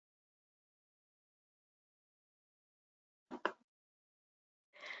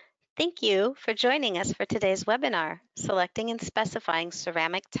Thank you for joining us for today's webinar, Selecting and Specifying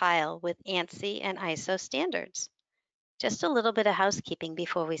Ceramic Tile with ANSI and ISO Standards. Just a little bit of housekeeping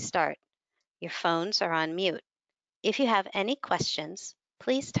before we start. Your phones are on mute. If you have any questions,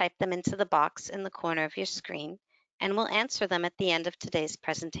 please type them into the box in the corner of your screen, and we'll answer them at the end of today's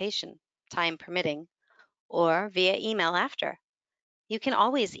presentation, time permitting, or via email after. You can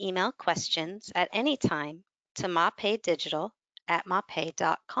always email questions at any time to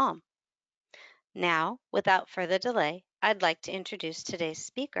mapeidigital@mapei.com. Now, without further delay, I'd like to introduce today's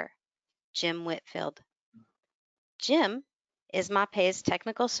speaker, Jim Whitfield. Jim is MAPEI's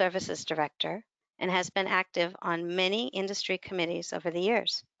Technical Services Director and has been active on many industry committees over the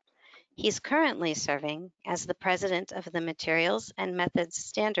years. He's currently serving as the President of the Materials and Methods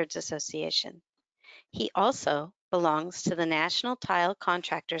Standards Association. He also belongs to the National Tile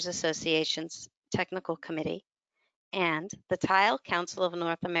Contractors Association's Technical Committee and the Tile Council of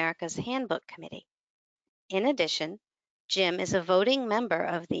North America's Handbook Committee. In addition, Jim is a voting member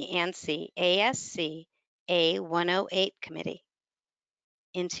of the ANSI ASC A108 committee.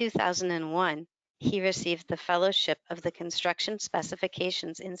 In 2001, he received the Fellowship of the Construction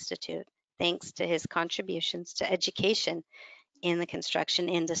Specifications Institute, thanks to his contributions to education in the construction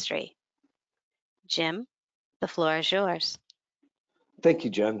industry. Jim, the floor is yours. Thank you,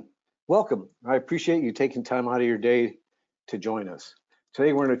 Jen. Welcome. I appreciate you taking time out of your day to join us.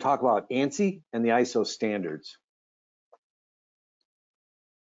 Today, we're going to talk about ANSI and the ISO standards.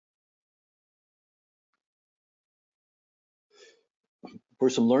 For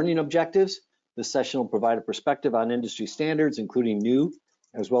some learning objectives, this session will provide a perspective on industry standards, including new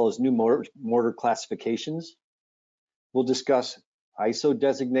as well as new mortar classifications. We'll discuss ISO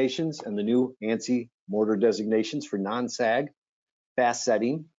designations and the new ANSI mortar designations for non-sag, fast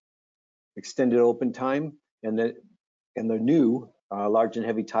setting, extended open time, and the new large and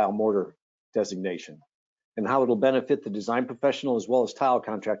heavy tile mortar designation, and how it'll benefit the design professional as well as tile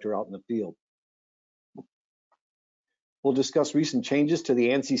contractor out in the field. We'll discuss recent changes to the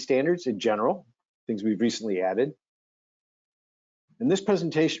ANSI standards in general, things we've recently added. And this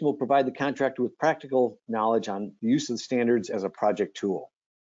presentation will provide the contractor with practical knowledge on the use of the standards as a project tool.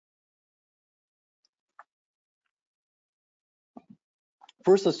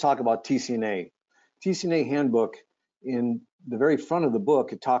 First, let's talk about TCNA. TCNA handbook, in the very front of the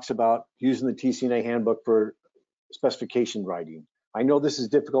book, it talks about using the TCNA handbook for specification writing. I know this is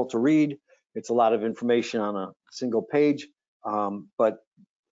difficult to read. It's a lot of information on a single page, but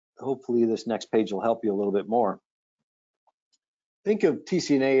hopefully this next page will help you a little bit more. Think of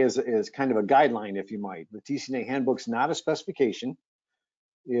TCNA as kind of a guideline, if you might. The TCNA handbook's not a specification.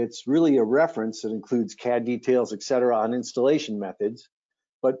 It's really a reference that includes CAD details, et cetera, on installation methods.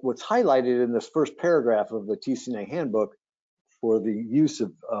 But what's highlighted in this first paragraph of the TCNA handbook for the use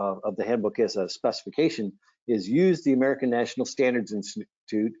of the handbook as a specification is use the American National Standards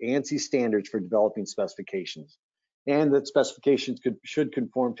Institute, ANSI standards for developing specifications. And that specifications should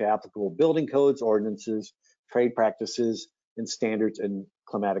conform to applicable building codes, ordinances, trade practices, and standards and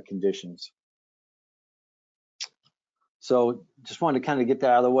climatic conditions. So just wanted to kind of get that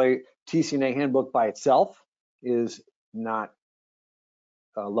out of the way. TCNA handbook by itself is not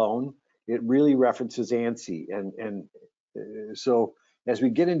alone. It really references ANSI. And so as we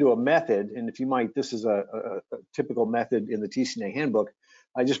get into a method, and if you might, this is a typical method in the TCNA handbook,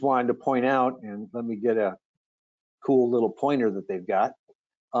 I just wanted to point out, and let me get a cool little pointer that they've got,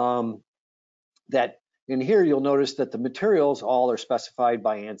 that in here you'll notice that the materials all are specified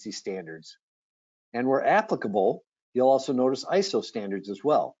by ANSI standards. And where applicable, you'll also notice ISO standards as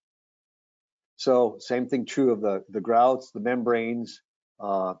well. So same thing true of the grouts, the membranes.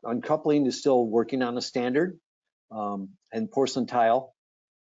 Uncoupling is still working on a standard, and porcelain tile,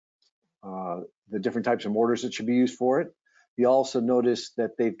 the different types of mortars that should be used for it. You also notice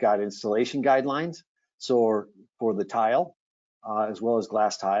that they've got installation guidelines, so for the tile, as well as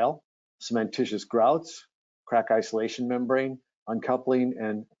glass tile, cementitious grouts, crack isolation membrane, uncoupling,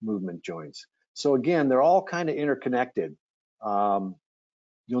 and movement joints. So again, they're all kind of interconnected. You'll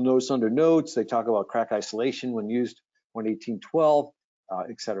notice under notes, they talk about crack isolation when used 11812,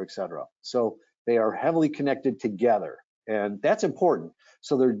 et cetera, et cetera. So they are heavily connected together, and that's important.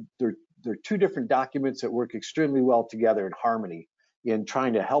 So they're two different documents that work extremely well together in harmony in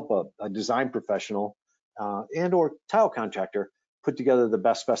trying to help a design professional and or tile contractor put together the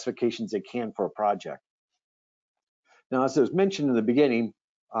best specifications they can for a project. Now, as I was mentioned in the beginning,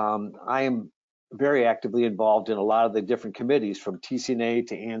 I am very actively involved in a lot of the different committees, from TCNA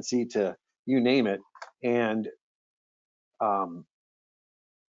to ANSI to you name it. And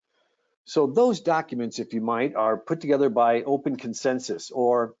So those documents, if you might, are put together by open consensus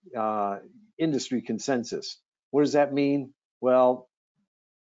or industry consensus. What does that mean? Well,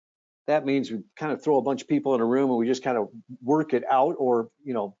 that means we kind of throw a bunch of people in a room and we just kind of work it out, or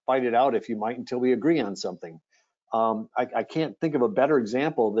fight it out, if you might, until we agree on something. I can't think of a better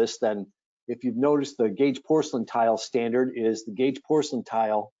example of this than, if you've noticed, the gauge porcelain tile standard is the gauge porcelain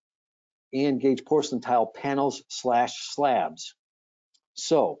tile and gauge porcelain tile panels / slabs.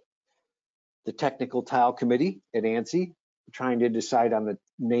 So the technical tile committee at ANSI trying to decide on the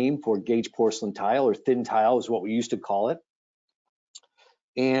name for gauge porcelain tile, or thin tile is what we used to call it.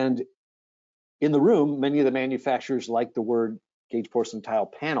 And in the room, many of the manufacturers like the word gauge porcelain tile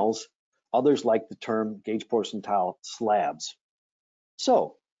panels. Others like the term gauge porcelain tile slabs.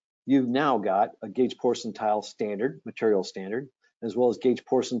 So you've now got a gauge porcelain tile standard, material standard, as well as gauge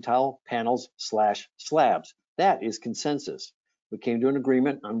porcelain tile panels / slabs. That is consensus. We came to an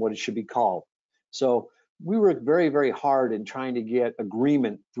agreement on what it should be called. So we worked very, very hard in trying to get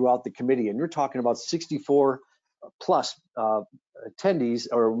agreement throughout the committee. And you're talking about 64 plus attendees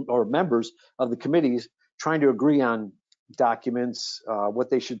or members of the committees trying to agree on documents, what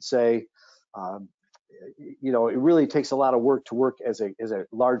they should say. It really takes a lot of work to work as a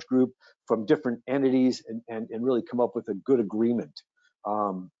large group from different entities and really come up with a good agreement.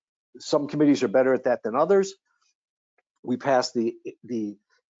 Some committees are better at that than others. We passed the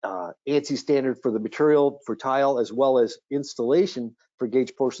ANSI standard for the material for tile, as well as installation for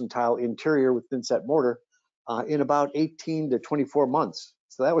gauge porcelain tile interior with thin-set mortar in about 18 to 24 months.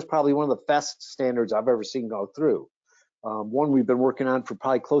 So that was probably one of the best standards I've ever seen go through. One we've been working on for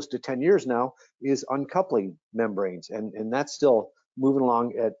probably close to 10 years now is uncoupling membranes, and that's still moving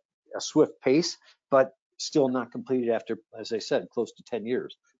along at a swift pace, but still not completed after, as I said, close to 10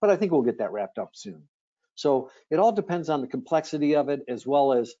 years. But I think we'll get that wrapped up soon. So it all depends on the complexity of it, as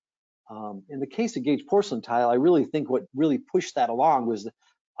well as in the case of gauge porcelain tile, I really think what really pushed that along was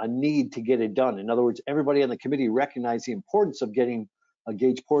a need to get it done. In other words, everybody on the committee recognized the importance of getting a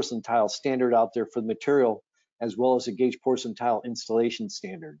gauge porcelain tile standard out there for the material, as well as a gauge porcelain tile installation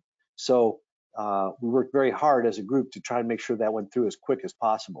standard. So we worked very hard as a group to try and make sure that went through as quick as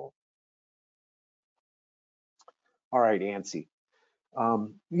possible. All right, ANSI. It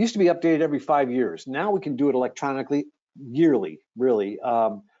used to be updated every 5 years. Now we can do it electronically, yearly, really.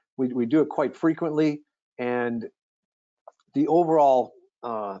 We do it quite frequently, and the overall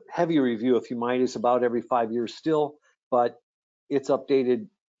heavy review, if you might, is about every 5 years still, but it's updated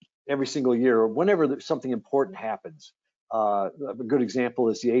every single year whenever something important happens. A good example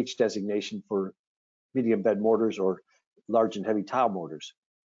is the H designation for medium bed mortars or large and heavy tile mortars.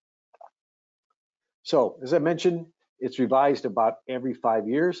 So as I mentioned, it's revised about every 5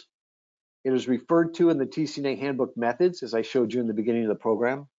 years. It is referred to in the TCNA handbook methods, as I showed you in the beginning of the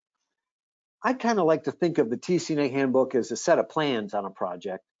program. I kind of like to think of the TCNA handbook as a set of plans on a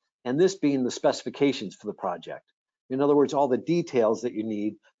project, and this being the specifications for the project. In other words, all the details that you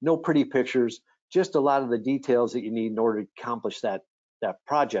need, no pretty pictures, just a lot of the details that you need in order to accomplish that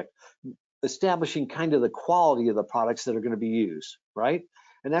project, establishing kind of the quality of the products that are going to be used, right?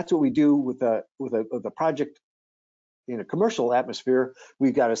 And that's what we do with a project in a commercial atmosphere.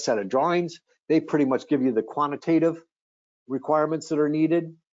 We've got a set of drawings. They pretty much give you the quantitative requirements that are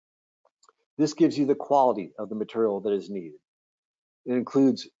needed. This gives you the quality of the material that is needed. It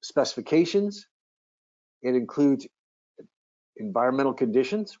includes specifications. It includes environmental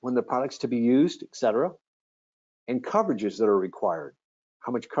conditions, when the product's to be used, etc., and coverages that are required.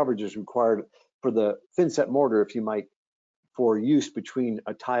 How much coverage is required for the thin-set mortar, if you might, for use between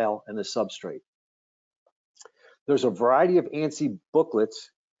a tile and the substrate. There's a variety of ANSI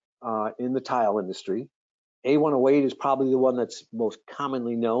booklets in the tile industry. A108 is probably the one that's most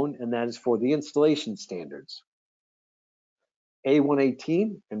commonly known, and that is for the installation standards.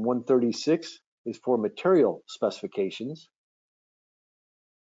 A118 and 136 is for material specifications.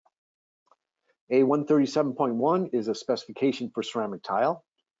 A137.1 is a specification for ceramic tile.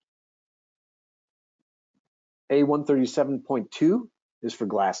 A137.2 is for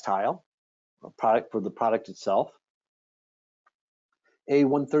glass tile, a product for the product itself.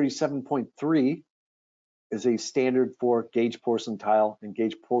 A137.3 is a standard for gauge porcelain tile and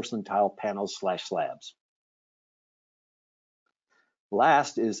gauge porcelain tile panels / slabs.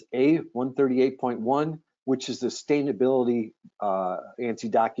 Last is A138.1, which is the sustainability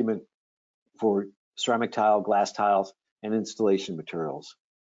ANSI document for ceramic tile, glass tiles, and installation materials.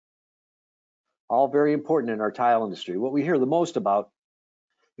 All very important in our tile industry. What we hear the most about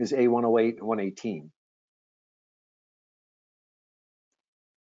is A108 and 118.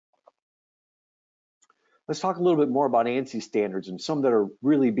 Let's talk a little bit more about ANSI standards and some that are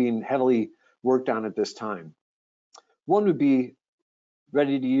really being heavily worked on at this time. One would be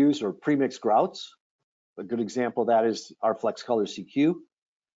ready to use or pre-mixed grouts. A good example of that is our Flex Color CQ.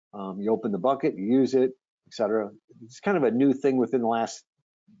 You open the bucket, you use it, etc. It's kind of a new thing within the last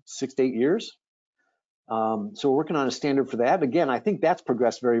 6 to 8 years. So we're working on a standard for that. Again, I think that's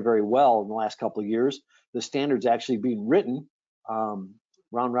progressed very, very well in the last couple of years. The standard's actually being written.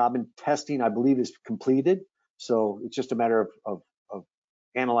 Round robin testing, I believe, is completed. So it's just a matter of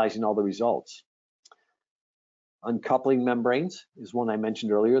analyzing all the results. Uncoupling membranes is one I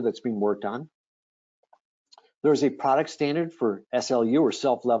mentioned earlier that's being worked on. There's a product standard for SLU, or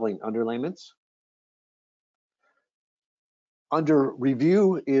self-leveling underlayments. Under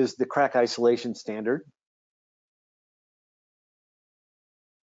review is the crack isolation standard.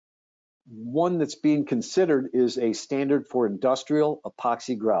 One that's being considered is a standard for industrial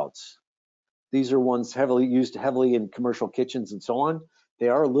epoxy grouts. These are ones used heavily in commercial kitchens and so on. They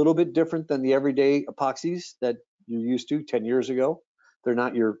are a little bit different than the everyday epoxies that you're used to 10 years ago. They're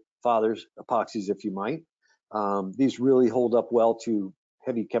not your father's epoxies, if you might. These really hold up well to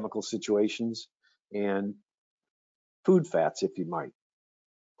heavy chemical situations and food fats, if you might.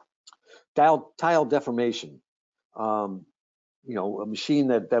 Tile deformation. You know, a machine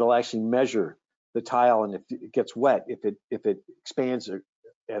that'll actually measure the tile, and if it gets wet, if it expands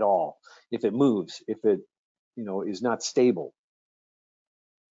at all, if it moves, if it, you know, is not stable.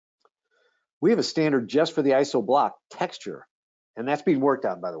 We have a standard just for the ISO block texture, and that's being worked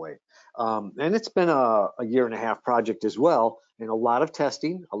on, by the way. And it's been a 1.5-year project as well, and a lot of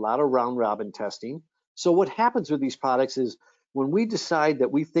testing, a lot of round robin testing. So what happens with these products is when we decide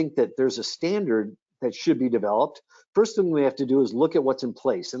that we think that there's a standard that should be developed, first thing we have to do is look at what's in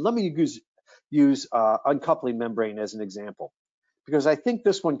place. And let me use uncoupling membrane as an example, because I think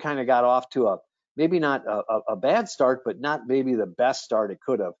this one kind of got off to maybe not a bad start, but not maybe the best start it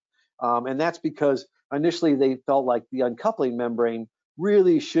could have. And that's because initially they felt like the uncoupling membrane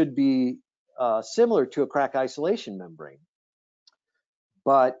really should be similar to a crack isolation membrane,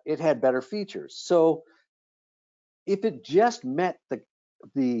 but it had better features. So if it just met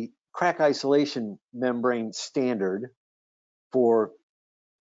the crack isolation membrane standard for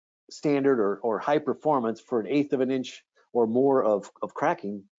standard or high performance for 1/8 of an inch or more of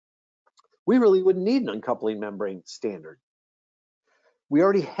cracking, we really wouldn't need an uncoupling membrane standard. We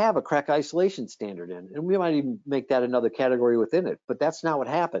already have a crack isolation standard in, and we might even make that another category within it, but that's not what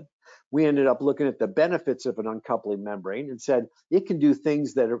happened. We ended up looking at the benefits of an uncoupling membrane and said it can do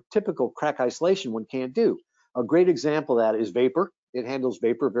things that a typical crack isolation one can't do. A great example of that is vapor. It handles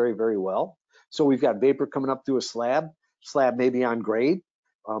vapor very, very well. So we've got vapor coming up through a slab may be on grade,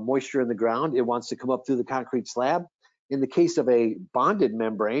 moisture in the ground, it wants to come up through the concrete slab. In the case of a bonded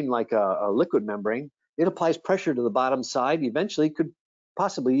membrane, like a liquid membrane, it applies pressure to the bottom side, eventually could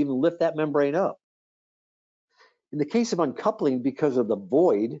possibly even lift that membrane up. In the case of uncoupling, because of the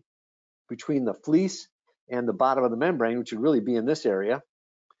void between the fleece and the bottom of the membrane, which would really be in this area,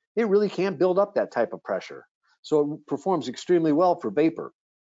 it really can't build up that type of pressure. So it performs extremely well for vapor.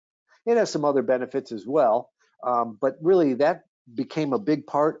 It has some other benefits as well, but really that became a big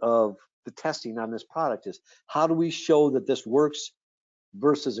part of the testing on this product, is how do we show that this works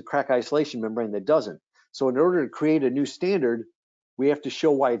versus a crack isolation membrane that doesn't. So in order to create a new standard, we have to show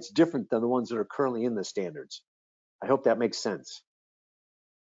why it's different than the ones that are currently in the standards. I hope that makes sense.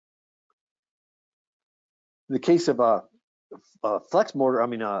 In the case of a flex mortar, I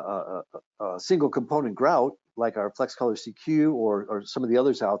mean a single component grout, like our Flex Color CQ or some of the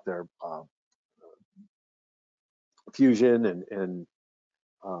others out there, Fusion and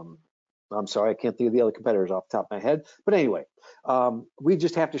I'm sorry, I can't think of the other competitors off the top of my head. But anyway, we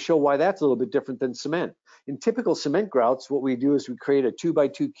just have to show why that's a little bit different than cement. In typical cement grouts, what we do is we create a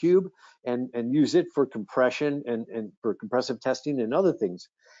 2x2 cube and use it for compression and for compressive testing and other things.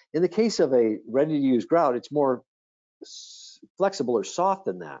 In the case of a ready-to-use grout, it's more flexible or soft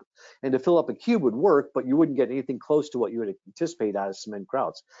than that. And to fill up a cube would work, but you wouldn't get anything close to what you would anticipate out of cement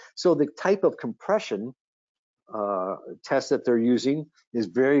grouts. So the type of compression test that they're using is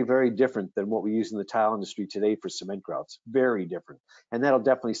very, very different than what we use in the tile industry today for cement grouts. Very different, and that'll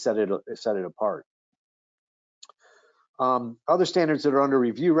definitely set it apart. Other standards that are under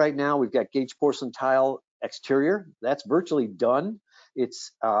review right now, we've got gauge porcelain tile exterior. That's virtually done.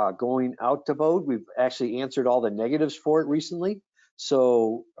 It's going out to vote. We've actually answered all the negatives for it recently.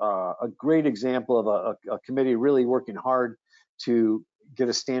 So a great example of a committee really working hard to get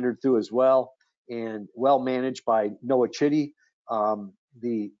a standard through as well, and well managed by Noah Chitty.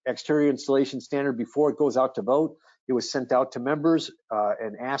 The exterior installation standard, before it goes out to vote, it was sent out to members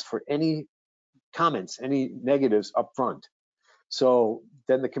and asked for any comments, any negatives up front. So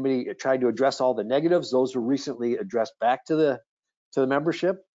then the committee tried to address all the negatives. Those were recently addressed back to the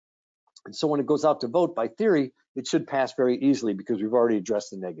membership. And so when it goes out to vote, by theory, it should pass very easily because we've already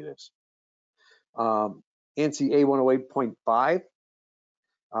addressed the negatives. ANSI A108.5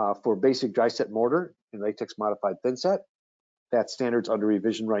 for basic dry set mortar and latex modified thin set. That standard's under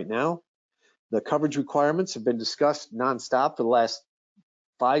revision right now. The coverage requirements have been discussed nonstop for the last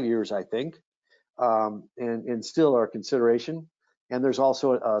 5 years, I think, and still are a consideration. And there's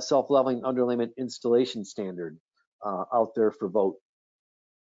also a self-leveling underlayment installation standard out there for vote.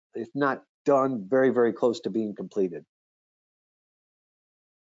 If not done, very, very close to being completed.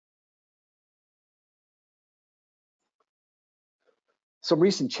 Some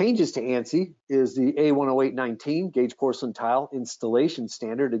recent changes to ANSI is the A10819 gauge porcelain tile installation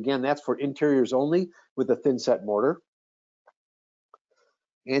standard. Again, that's for interiors only with a thin set mortar.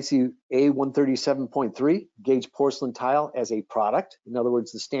 ANSI A137.3 gauge porcelain tile as a product. In other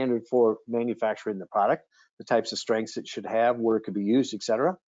words, the standard for manufacturing the product, the types of strengths it should have, where it could be used,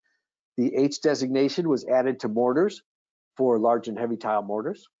 etc. The H designation was added to mortars for large and heavy tile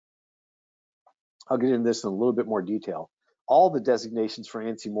mortars. I'll get into this in a little bit more detail. All the designations for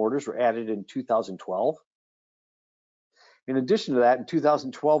ANSI mortars were added in 2012. In addition to that, in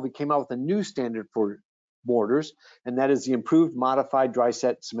 2012, we came out with a new standard for mortars, and that is the improved modified dry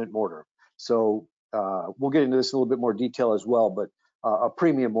set cement mortar. So we'll get into this in a little bit more detail as well, but a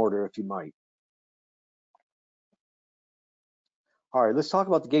premium mortar, if you might. All right, let's talk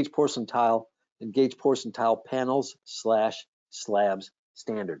about the gauge porcelain tile and gauge porcelain tile panels / slabs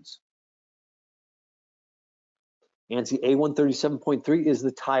standards. ANSI A137.3 is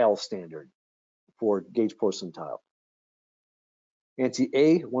the tile standard for gauge porcelain tile. ANSI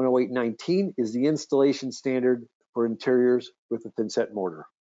A10819 is the installation standard for interiors with a thin set mortar.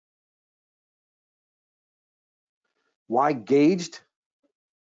 Why gauged?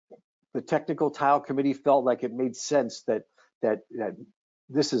 The technical tile committee felt like it made sense that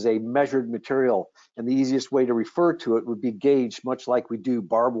this is a measured material, and the easiest way to refer to it would be gauged, much like we do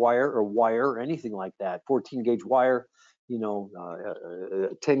barbed wire or wire or anything like that. 14 gauge wire,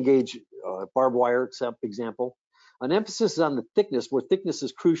 10 gauge barbed wire example. An emphasis is on the thickness, where thickness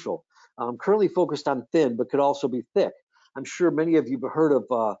is crucial. Currently focused on thin, but could also be thick. I'm sure many of you have heard of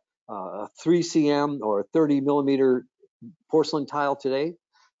a 3 cm or a 30 millimeter porcelain tile today.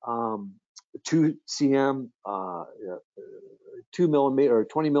 2 cm, 2 millimeter or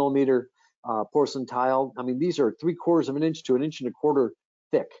 20 millimeter porcelain tile. I mean, these are 3/4 of an inch to 1 1/4 inch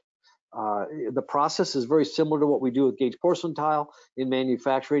thick. The process is very similar to what we do with gauge porcelain tile in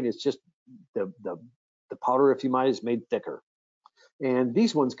manufacturing. It's just the powder, if you might, is made thicker. And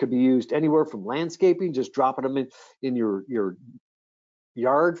these ones could be used anywhere from landscaping, just dropping them in your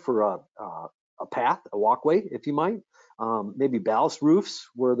yard for a path, a walkway, if you might. Maybe ballast roofs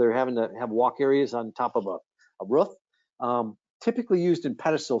where they're having to have walk areas on top of a roof. Typically used in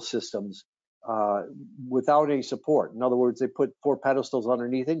pedestal systems without any support. In other words, they put 4 pedestals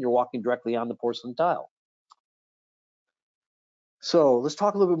underneath it and you're walking directly on the porcelain tile. So let's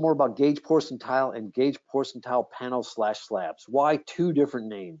talk a little bit more about gauge porcelain tile and gauge porcelain tile panels / slabs. Why 2 different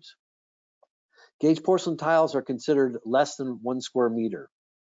names? Gauge porcelain tiles are considered less than 1 square meter.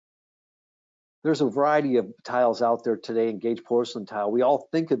 There's a variety of tiles out there today in gauge porcelain tile. We all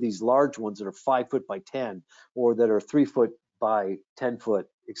think of these large ones that are 5 foot by 10 or that are 3 foot by 10 foot,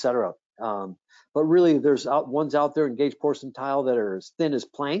 etc. But really, there's ones out there in gauge porcelain tile that are as thin as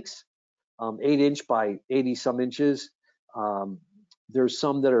planks, 8 inch by 80 some inches. There's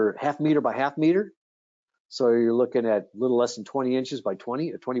some that are 1/2 meter by 1/2 meter. So you're looking at a little less than 20 inches by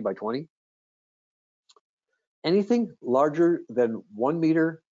 20, 20 by 20. Anything larger than 1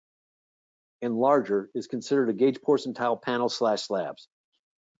 meter and larger is considered a gauge porcelain tile panel / slabs.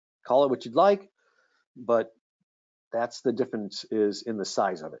 Call it what you'd like, but that's the difference is in the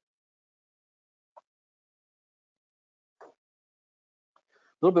size of it.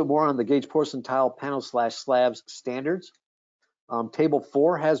 A little bit more on the gauge porcelain tile panel / slabs standards. Table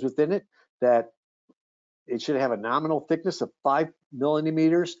 4 has within it that it should have a nominal thickness of 5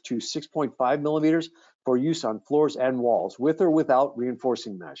 millimeters to 6.5 millimeters for use on floors and walls, with or without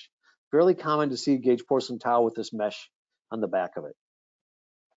reinforcing mesh. Fairly common to see gauge porcelain tile with this mesh on the back of it.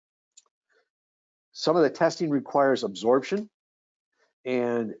 Some of the testing requires absorption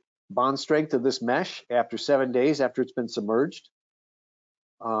and bond strength of this mesh after 7 days after it's been submerged.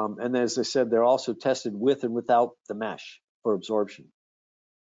 And as I said, they're also tested with and without the mesh for absorption.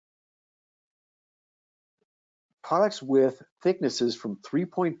 Products with thicknesses from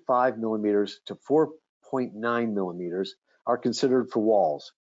 3.5 millimeters to 4.9 millimeters are considered for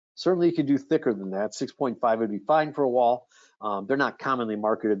walls. Certainly you could do thicker than that. 6.5 would be fine for a wall. They're not commonly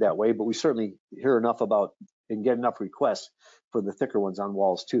marketed that way, but we certainly hear enough about and get enough requests for the thicker ones on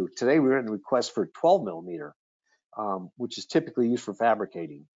walls too. Today we're getting requests for 12 millimeter, which is typically used for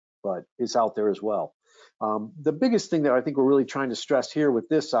fabricating, but it's out there as well. The biggest thing that I think we're really trying to stress here with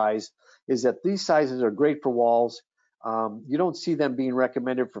this size is that these sizes are great for walls. You don't see them being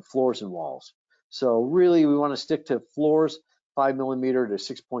recommended for floors and walls. So really we want to stick to floors, 5 millimeter to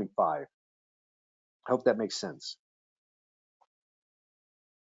 6.5. I hope that makes sense.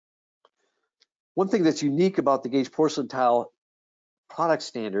 One thing that's unique about the gauge porcelain tile product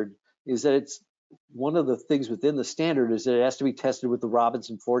standard is that it's one of the things within the standard is that it has to be tested with the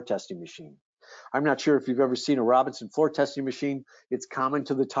Robinson floor testing machine. I'm not sure if you've ever seen a Robinson floor testing machine. It's common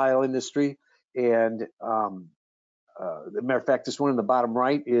to the tile industry, and as a matter of fact, this one in the bottom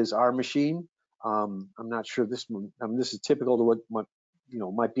right is our machine. I'm not sure this one. This is typical to what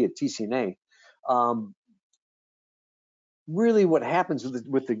might be a TCNA. Really what happens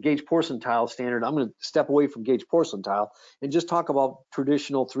with the gauge porcelain tile standard, I'm going to step away from gauge porcelain tile and just talk about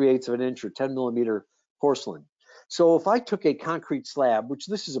traditional 3/8 of an inch or 10 millimeter porcelain. So if I took a concrete slab, which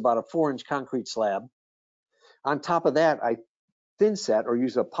this is about a 4-inch concrete slab, on top of that I thin set or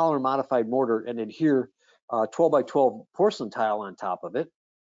use a polymer modified mortar and adhere 12 by 12 porcelain tile on top of it.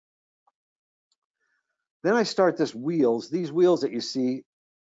 Then I start this wheels. These wheels that you see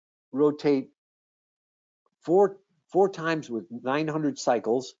rotate four times with 900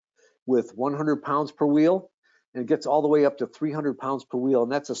 cycles with 100 pounds per wheel, and it gets all the way up to 300 pounds per wheel,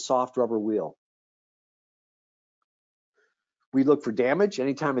 and that's a soft rubber wheel. We look for damage.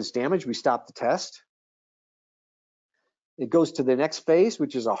 Anytime it's damaged, we stop the test. It goes to the next phase,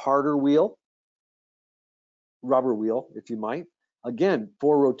 which is a harder wheel, rubber wheel, if you might. Again,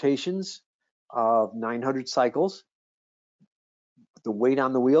 4 rotations of 900 cycles. The weight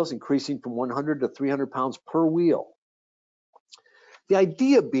on the wheels increasing from 100 to 300 pounds per wheel. The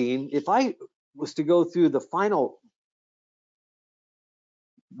idea being, if I was to go through the final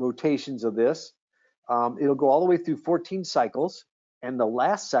rotations of this, it'll go all the way through 14 cycles, and the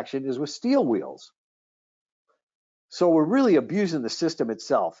last section is with steel wheels. So we're really abusing the system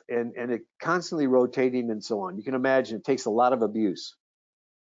itself, and it constantly rotating and so on. You can imagine it takes a lot of abuse.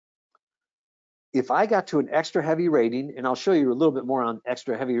 If I got to an extra heavy rating, and I'll show you a little bit more on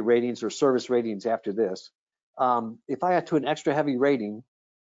extra heavy ratings or service ratings after this. If I got to an extra heavy rating,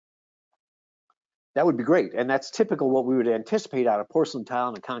 that would be great. And that's typical what we would anticipate out of porcelain tile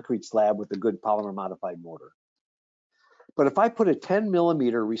and a concrete slab with a good polymer modified mortar. But if I put a 10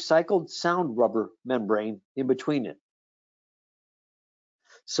 millimeter recycled sound rubber membrane in between it,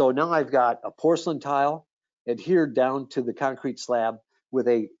 so now I've got a porcelain tile adhered down to the concrete slab with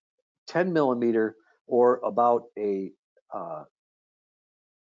a 10 millimeter or about a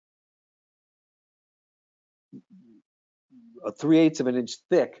 3/8 of an inch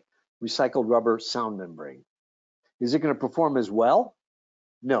thick recycled rubber sound membrane. Is it going to perform as well?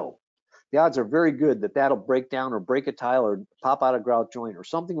 No. The odds are very good that that'll break down or break a tile or pop out a grout joint or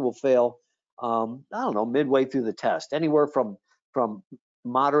something will fail, I don't know, midway through the test, anywhere from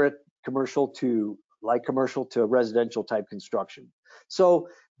moderate commercial to light commercial to residential type construction. So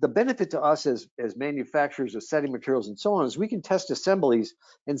the benefit to us as manufacturers of setting materials and so on is we can test assemblies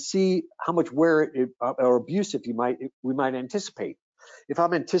and see how much wear or abuse, if we might anticipate. If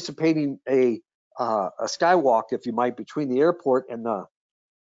I'm anticipating a skywalk, if you might, between the airport and the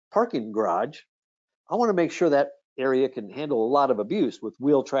parking garage, I want to make sure that area can handle a lot of abuse with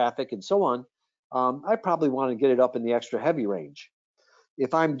wheel traffic and so on. I probably want to get it up in the extra heavy range.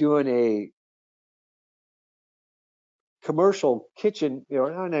 If I'm doing a commercial kitchen,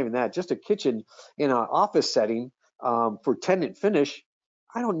 not even that, just a kitchen in an office setting for tenant finish,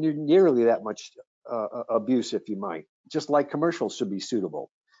 I don't need nearly that much abuse, if you might. Just like commercials should be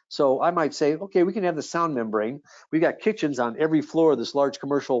suitable. So I might say, okay, we can have the sound membrane. We got kitchens on every floor of this large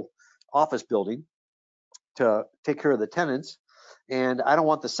commercial office building to take care of the tenants, and I don't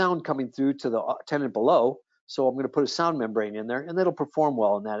want the sound coming through to the tenant below, so I'm going to put a sound membrane in there, and that'll perform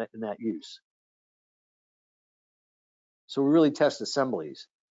well in that use. So we really test assemblies.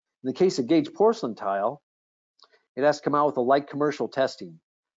 In the case of gauge porcelain tile, it has to come out with a light commercial testing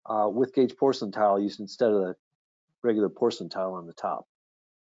with gauge porcelain tile used instead of the regular porcelain tile on the top.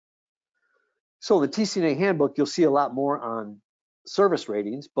 So in the TCNA handbook, you'll see a lot more on service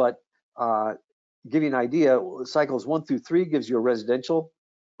ratings, but give you an idea, cycles 1 through 3 gives you a residential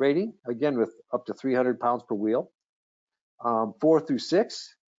rating, again with up to 300 pounds per wheel. 4 through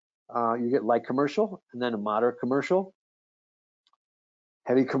 6, you get light commercial, and then a moderate commercial,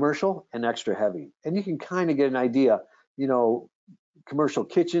 heavy commercial, and extra heavy. And you can kind of get an idea, commercial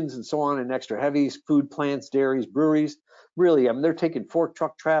kitchens and so on, and extra heavies, food plants, dairies, breweries. Really, I mean, they're taking fork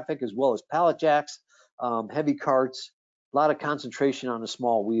truck traffic as well as pallet jacks, heavy carts, a lot of concentration on a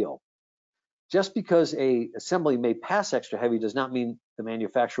small wheel. Just because a assembly may pass extra heavy does not mean the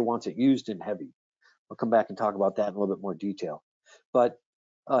manufacturer wants it used in heavy. I'll come back and talk about that in a little bit more detail. But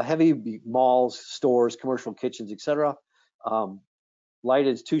heavy malls, stores, commercial kitchens, etc. Light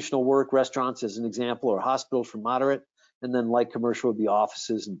institutional work, restaurants as an example, or hospitals for moderate. And then light commercial would be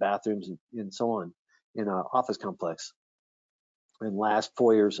offices and bathrooms and so on in an office complex. And last,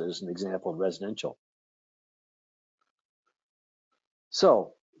 foyers as an example, residential.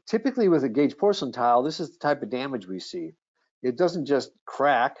 So typically with a gauge porcelain tile, this is the type of damage we see. It doesn't just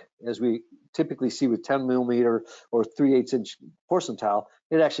crack as we typically see with 10 millimeter or 3/8 inch porcelain tile.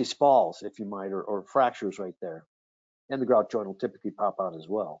 It actually spalls, if you might, or fractures right there. And the grout joint will typically pop out as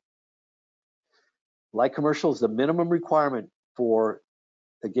well. Light commercial is the minimum requirement for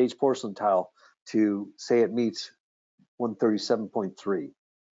a gauge porcelain tile to say it meets 137.3.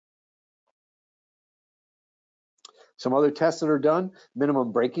 Some other tests that are done: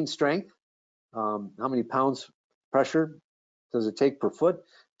 minimum breaking strength. How many pounds pressure does it take per foot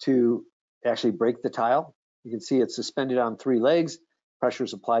to actually break the tile? You can see it's suspended on 3 legs. Pressure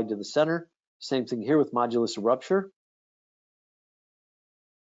is applied to the center. Same thing here with modulus of rupture.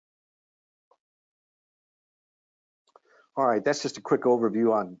 All right, that's just a quick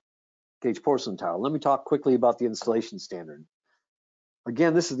overview on gauge porcelain tile. Let me talk quickly about the installation standard.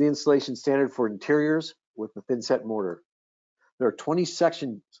 Again, this is the installation standard for interiors with the thin set mortar. There are 20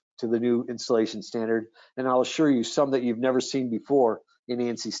 sections to the new installation standard, and I'll assure you some that you've never seen before in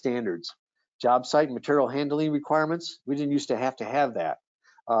ANSI standards. Job site and material handling requirements, we didn't used to have that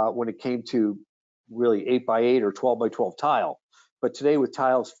when it came to really 8x8 or 12x12 tile. But today with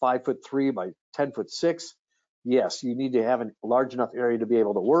tiles 5'3" by 10'6", yes, you need to have a large enough area to be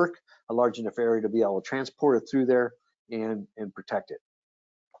able to work, a large enough area to be able to transport it through there and protect it.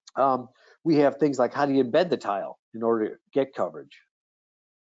 We have things like how do you embed the tile in order to get coverage,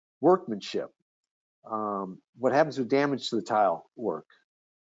 workmanship, what happens with damage to the tile work,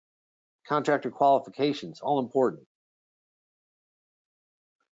 contractor qualifications, all important.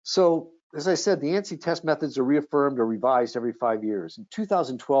 So as I said, the ANSI test methods are reaffirmed or revised every 5 years. In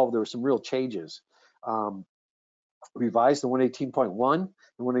 2012, there were some real changes. Revised the 118.1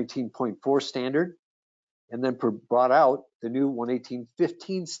 and 118.4 standard, and then brought out the new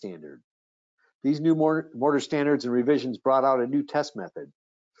 118.15 standard. These new mortar standards and revisions brought out a new test method.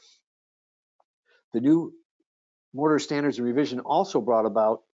 The new mortar standards and revision also brought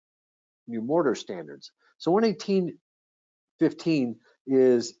about new mortar standards. So 118.15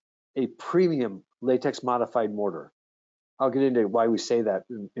 is a premium latex modified mortar. I'll get into why we say that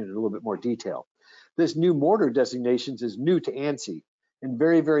in a little bit more detail. This new mortar designations is new to ANSI and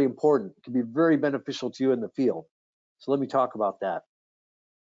very, very important. It can be very beneficial to you in the field. So let me talk about that.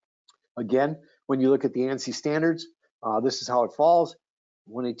 Again, when you look at the ANSI standards, this is how it falls.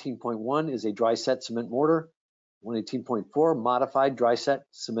 118.1 is a dry set cement mortar. 118.4 modified dry set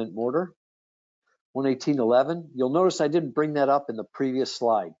cement mortar. 118.11, you'll notice I didn't bring that up in the previous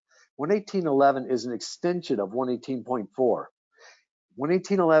slide. 118.11 is an extension of 118.4.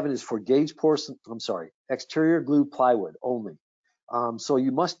 118.11 is for gauge porcelain, exterior glue plywood only. So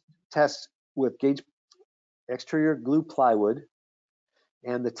you must test with gauge exterior glue plywood,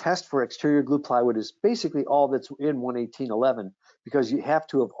 and the test for exterior glue plywood is basically all that's in 118.11 because you have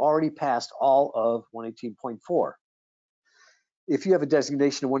to have already passed all of 118.4. If you have a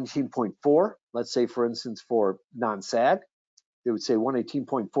designation of 118.4, let's say for instance for non-sag, it would say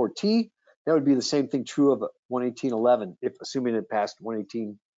 118.4T. That would be the same thing true of 118.11 if assuming it passed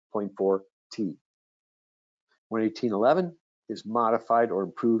 118.4T. 118.11 is modified or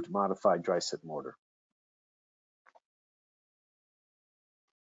improved modified dry set mortar.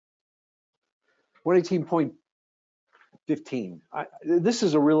 118.15. This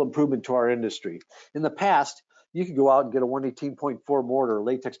is a real improvement to our industry. In the past, you could go out and get a 118.4 mortar,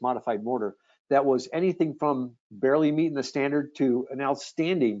 latex modified mortar, that was anything from barely meeting the standard to an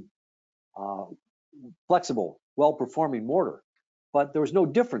outstanding, flexible, well-performing mortar. But there was no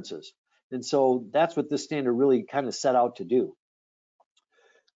differences. And so that's what this standard really kind of set out to do.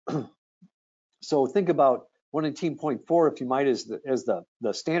 So think about 118.4, if you might, as the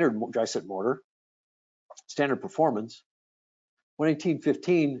standard dry set mortar, standard performance.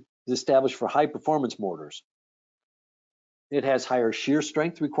 118.15 is established for high performance mortars. It has higher shear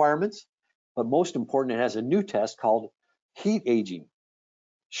strength requirements, but most important, it has a new test called heat aging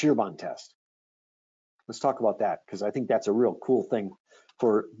shear bond test. Let's talk about that because I think that's a real cool thing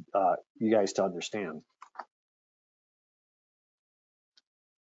for you guys to understand.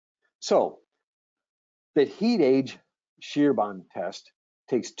 So the heat age shear bond test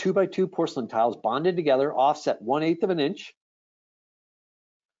takes 2x2 porcelain tiles bonded together, offset 1/8 of an inch.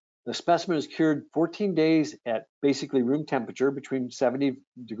 The specimen is cured 14 days at basically room temperature between 70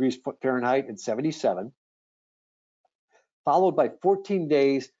 degrees Fahrenheit and 77, followed by 14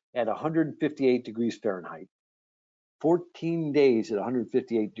 days at 158 degrees Fahrenheit. 14 days at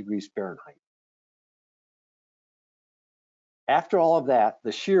 158 degrees Fahrenheit. After all of that,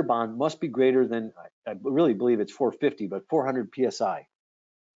 the shear bond must be greater than, I really believe it's 450, but 400 PSI.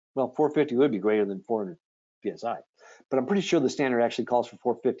 Well, 450 would be greater than 400 PSI, but I'm pretty sure the standard actually calls for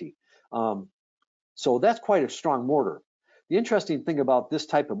 450. So that's quite a strong mortar. The interesting thing about this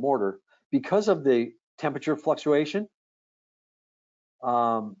type of mortar, because of the temperature fluctuation,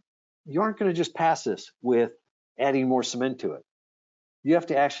 you aren't going to just pass this with adding more cement to it. You have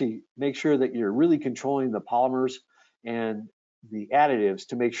to actually make sure that you're really controlling the polymers and the additives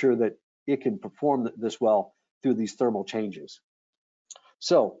to make sure that it can perform this well through these thermal changes.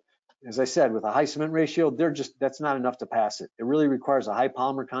 So, as I said, with a high cement ratio, that's not enough to pass it. It really requires a high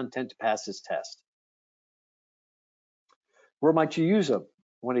polymer content to pass this test. Where might you use a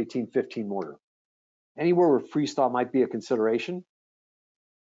 118-15 mortar? Anywhere where freeze thaw might be a consideration,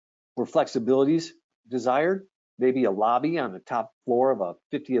 where flexibility is desired, maybe a lobby on the top floor of a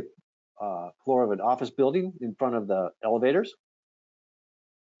 50th floor of an office building in front of the elevators,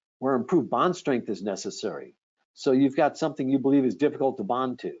 where improved bond strength is necessary. So you've got something you believe is difficult to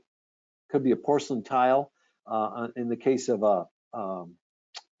bond to. Could be a porcelain tile. In the case of a, oh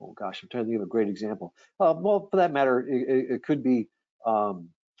gosh, I'm trying to think of a great example. Well, for that matter, it could be a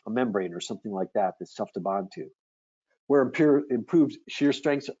membrane or something like that that's tough to bond to. Where improved shear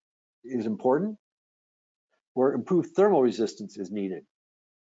strength is important, where improved thermal resistance is needed,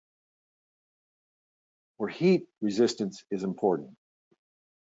 where heat resistance is important.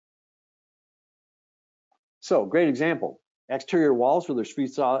 So, great example, exterior walls where there's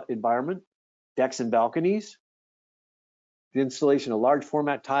freeze thaw environment, decks and balconies, the installation of large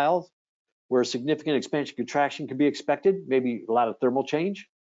format tiles where significant expansion contraction can be expected, maybe a lot of thermal change,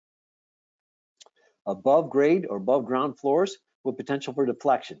 above grade or above ground floors with potential for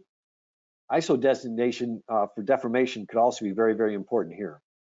deflection. ISO designation for deformation could also be very, very important here.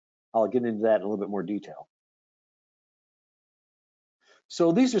 I'll get into that in a little bit more detail.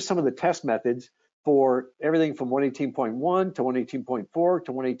 So these are some of the test methods for everything from 118.1 to 118.4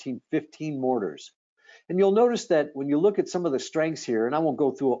 to 118.15 mortars. And you'll notice that when you look at some of the strengths here, and I won't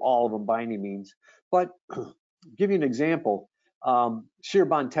go through all of them by any means, but give you an example, shear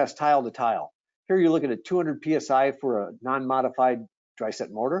bond test tile to tile. Here you're looking at 200 PSI for a non-modified dry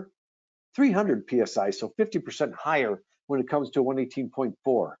set mortar, 300 PSI, so 50% higher when it comes to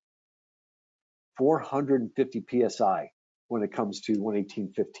 118.4, 450 PSI when it comes to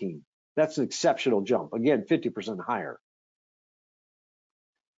 118.15. That's an exceptional jump. Again, 50% higher.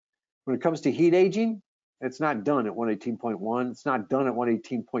 When it comes to heat aging, it's not done at 118.1. It's not done at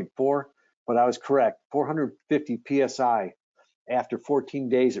 118.4, but I was correct. 450 PSI after 14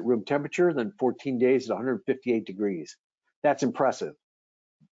 days at room temperature, then 14 days at 158 degrees. That's impressive,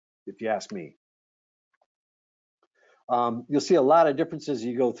 if you ask me. You'll see a lot of differences as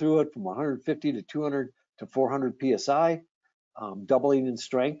you go through it, from 150 to 200 to 400 PSI, doubling in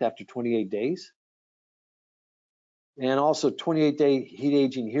strength after 28 days. And also 28-day heat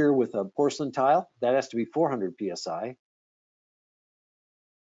aging here with a porcelain tile, that has to be 400 PSI.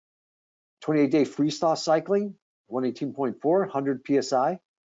 28-day freeze thaw cycling, 118.4, 100 PSI,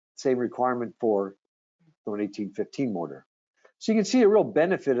 same requirement for the 118.15 mortar. So you can see a real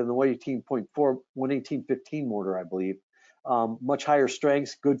benefit in the 118.4, 118.15 mortar, I believe. Much higher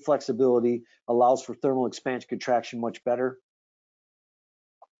strengths, good flexibility, allows for thermal expansion contraction much better.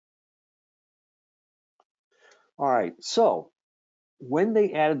 All right, so when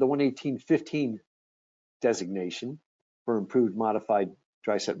they added the 118.15 designation for improved modified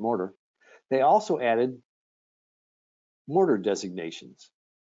dry set mortar, they also added mortar designations.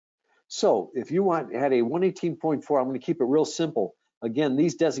 So if you had a 118.4, I'm going to keep it real simple. Again,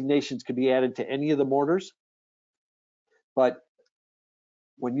 these designations could be added to any of the mortars, but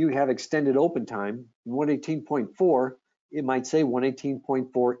when you have extended open time, 118.4, it might say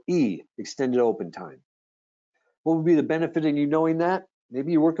 118.4E, extended open time. What would be the benefit in you knowing that?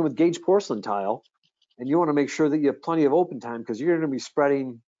 Maybe you're working with gauge porcelain tile and you want to make sure that you have plenty of open time because you're going to be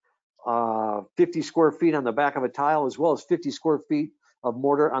spreading 50 square feet on the back of a tile as well as 50 square feet of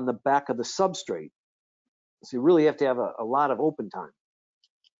mortar on the back of the substrate. So you really have to have a lot of open time.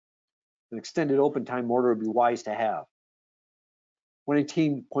 An extended open time mortar would be wise to have.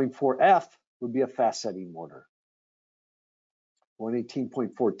 118.4F would be a fast setting mortar.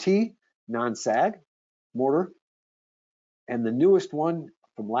 118.4T non-sag mortar, and the newest one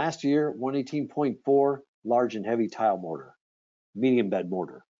from last year, 118.4 large and heavy tile mortar, medium bed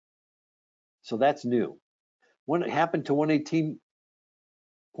mortar. So that's new. When it happened to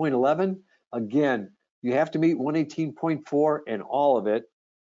 118.11, again, you have to meet 118.4 and all of it.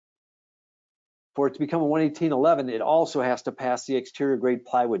 For it to become a 118.11, it also has to pass the exterior grade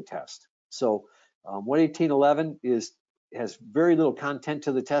plywood test. So 118.11 has very little content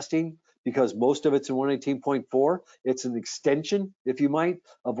to the testing because most of it's in 118.4. It's an extension, if you might,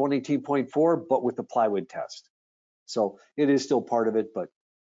 of 118.4, but with the plywood test. So it is still part of it, but.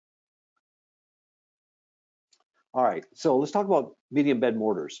 All right, so let's talk about medium bed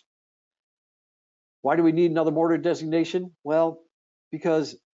mortars. Why do we need another mortar designation? Well,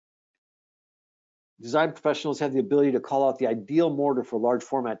 because design professionals have the ability to call out the ideal mortar for large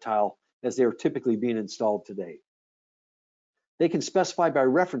format tile as they are typically being installed today. They can specify by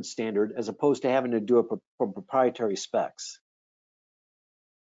reference standard as opposed to having to do it from proprietary specs.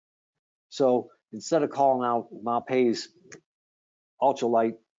 So instead of calling out MAPEI's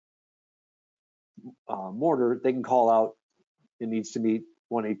ultralight mortar, they can call out it needs to meet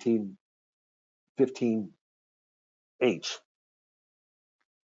 118.15H.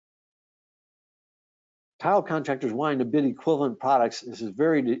 Tile contractors wanting to bid equivalent products, this is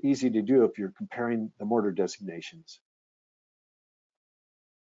very easy to do if you're comparing the mortar designations.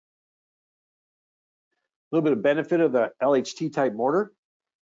 A little bit of benefit of the LHT type mortar.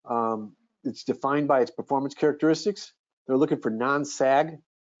 It's defined by its performance characteristics. They're looking for non-sag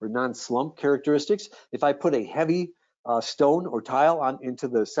or non-slump characteristics. If I put a heavy stone or tile into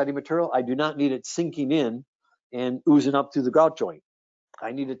the setting material, I do not need it sinking in and oozing up through the grout joint.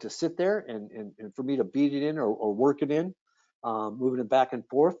 I need it to sit there and for me to beat it in or work it in, moving it back and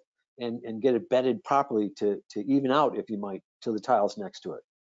forth and get it bedded properly to even out, if you might, to the tiles next to it.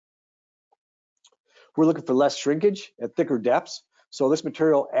 We're looking for less shrinkage at thicker depths. So this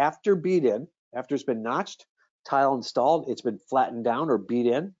material, after beat in, after it's been notched, tile installed, it's been flattened down or beat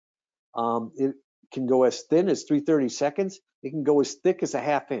in. It can go as thin as 3/32. It can go as thick as a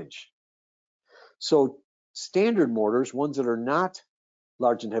 1/2 inch. So standard mortars, ones that are not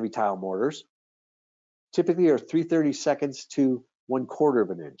large and heavy tile mortars, typically are 3/32 to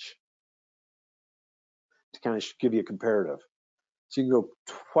 1/4 inch to kind of give you a comparative. So you can go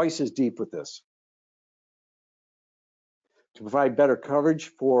twice as deep with this. To provide better coverage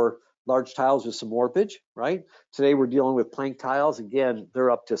for large tiles with some warpage, right? Today we're dealing with plank tiles. Again, they're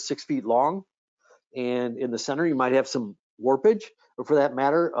up to 6 feet long. And in the center, you might have some warpage, or for that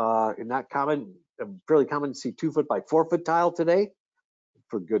matter, not common, fairly common to see 2 foot by 4 foot tile today,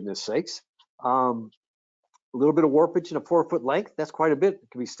 for goodness sakes. A little bit of warpage in a 4 foot length, that's quite a bit,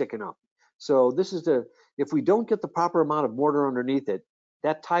 it can be sticking up. So this is if we don't get the proper amount of mortar underneath it,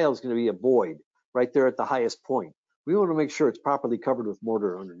 that tile is going to be a void right there at the highest point. We want to make sure it's properly covered with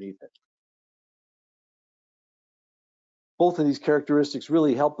mortar underneath it. Both of these characteristics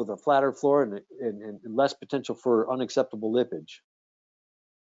really help with a flatter floor and less potential for unacceptable lippage.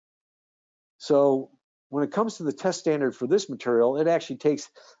 So when it comes to the test standard for this material, it actually takes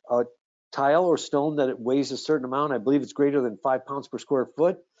a tile or stone that it weighs a certain amount. I believe it's greater than 5 pounds per square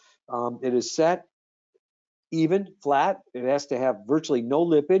foot. It is set even, flat. It has to have virtually no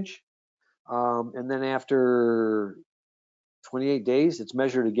lippage. And then after 28 days, it's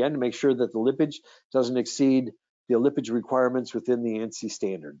measured again to make sure that the lippage doesn't exceed the lippage requirements within the ANSI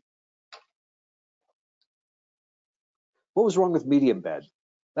standard. What was wrong with medium bed?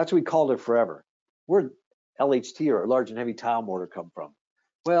 That's what we called it forever. Where'd LHT or large and heavy tile mortar come from?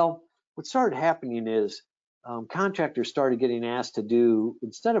 Well, what started happening is contractors started getting asked to do,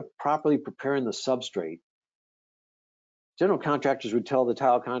 instead of properly preparing the substrate, general contractors would tell the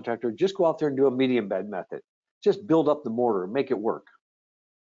tile contractor, just go out there and do a medium bed method. Just build up the mortar, make it work.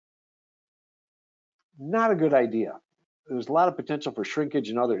 Not a good idea. There's a lot of potential for shrinkage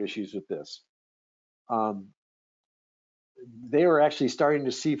and other issues with this. They were actually starting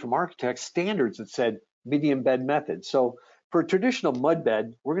to see from architects standards that said medium bed method. So for a traditional mud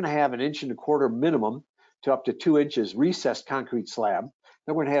bed, we're going to have 1.25 inches minimum to up to 2 inches recessed concrete slab.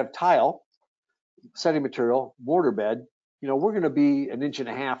 Then we're going to have tile, setting material, mortar bed. You know, we're going to be 1.5 inches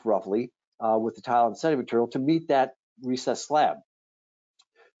roughly with the tile and setting material to meet that recessed slab.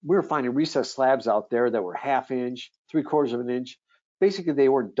 We were finding recessed slabs out there that were 1/2 inch, 3/4 inch. Basically, they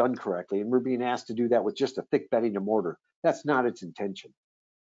weren't done correctly, and we're being asked to do that with just a thick bedding of mortar. That's not its intention.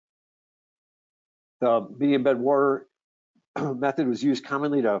 The medium bed mortar method was used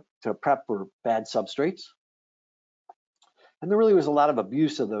commonly to prep for bad substrates. And there really was a lot of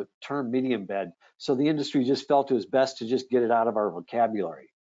abuse of the term medium bed, so the industry just felt it was best to just get it out of our vocabulary.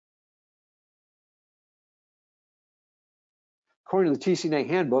 According to the TCNA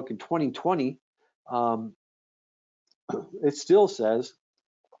handbook in 2020, it still says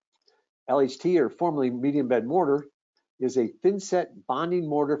LHT, or formerly medium bed mortar, is a thin set bonding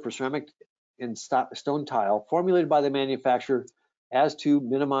mortar for ceramic and stone tile formulated by the manufacturer as to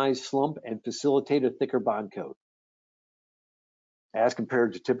minimize slump and facilitate a thicker bond coat, as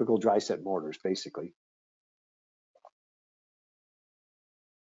compared to typical dry set mortars, basically.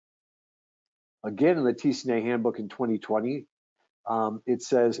 Again, in the TCNA handbook in 2020, it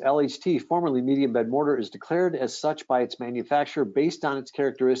says LHT, formerly medium bed mortar, is declared as such by its manufacturer based on its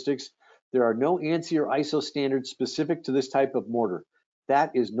characteristics. There are no ANSI or ISO standards specific to this type of mortar.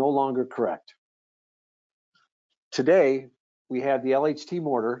 That is no longer correct. Today, we have the LHT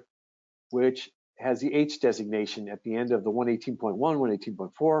mortar, which has the H designation at the end of the 118.1,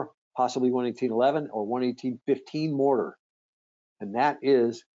 118.4, possibly 118.11 or 118.15 mortar. And that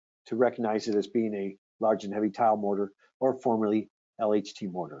is to recognize it as being a large and heavy tile mortar, or formerly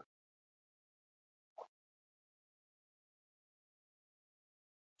LHT mortar.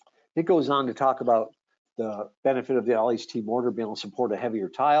 It goes on to talk about the benefit of the LHT mortar being able to support a heavier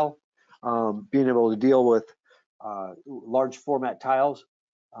tile, being able to deal with large format tiles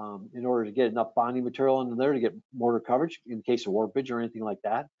in order to get enough bonding material in there to get mortar coverage in case of warpage or anything like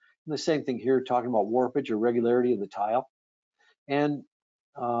that. And the same thing here, talking about warpage or regularity of the tile. And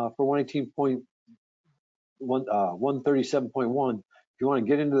for 137.1, if you want to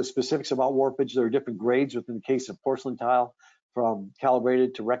get into the specifics about warpage, there are different grades within the case of porcelain tile, from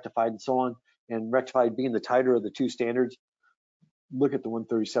calibrated to rectified and so on, and rectified being the tighter of the two standards. Look at the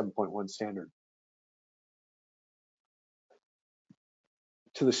 137.1 standard.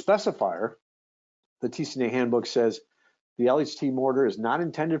 To the specifier, the TCNA handbook says the LHT mortar is not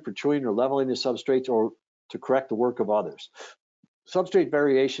intended for chewing or leveling the substrates or to correct the work of others. Substrate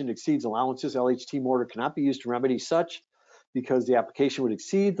variation exceeds allowances. LHT mortar cannot be used to remedy such because the application would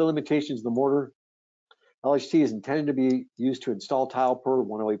exceed the limitations of the mortar. LHT is intended to be used to install tile per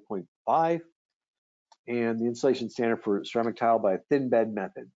 108.5 and the installation standard for ceramic tile by a thin bed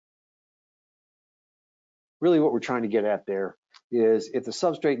method. Really what we're trying to get at there is if the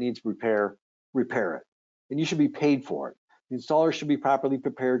substrate needs repair, repair it. And you should be paid for it. The installer should be properly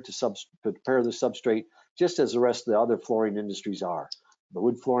prepared to prepare the substrate just as the rest of the other flooring industries are. The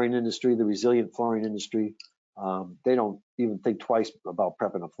wood flooring industry, the resilient flooring industry, they don't even think twice about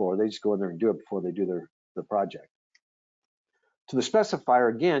prepping a floor. They just go in there and do it before they do the project. To the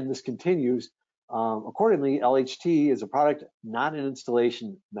specifier, again, this continues. Accordingly, LHT is a product, not an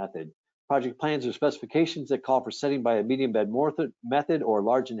installation method. Project plans or specifications that call for setting by a medium bed method or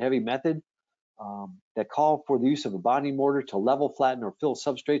large and heavy method that call for the use of a bonding mortar to level, flatten, or fill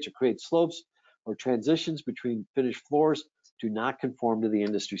substrates or create slopes or transitions between finished floors do not conform to the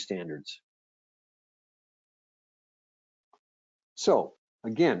industry standards. So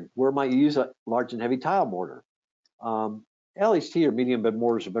again, where might you use a large and heavy tile mortar? LHT or medium bed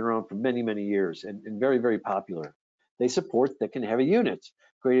mortars have been around for many, many years and very, very popular. They support thick and heavy units.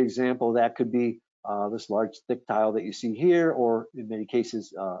 Great example of that could be this large thick tile that you see here, or in many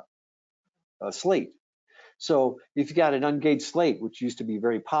cases, a slate. So if you got an ungauged slate, which used to be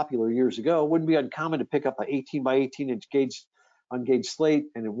very popular years ago, it wouldn't be uncommon to pick up an 18 by 18 inch ungauged slate,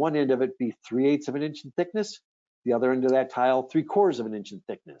 and at one end of it be 3/8 of an inch in thickness, the other end of that tile 3/4 of an inch in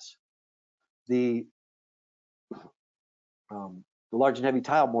thickness. The large and heavy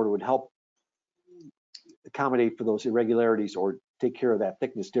tile mortar would help accommodate for those irregularities or take care of that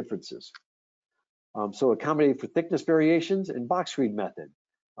thickness differences. So accommodate for thickness variations and box read method.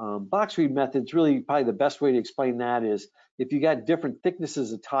 Box read method's really probably the best way to explain that is if you got different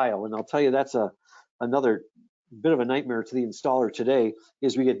thicknesses of tile, and I'll tell you that's another bit of a nightmare to the installer today,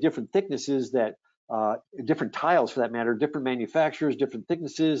 is we get different thicknesses that, different tiles for that matter, different manufacturers, different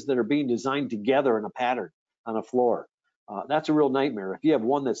thicknesses that are being designed together in a pattern on a floor. That's a real nightmare. If you have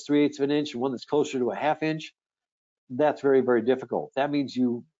one that's 3/8 of an inch and one that's closer to a 1/2 inch, that's very, very difficult. That means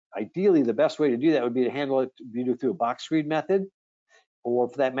ideally the best way to do that would be to handle it either through a box read method, or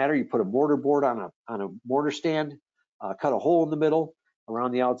for that matter, you put a mortar board on a mortar stand, cut a hole in the middle.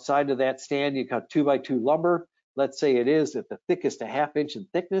 Around the outside of that stand, you cut 2x2 lumber. Let's say it is at the thickest a 1/2 inch in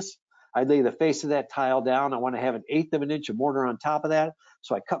thickness. I lay the face of that tile down. I want to have 1/8 of an inch of mortar on top of that.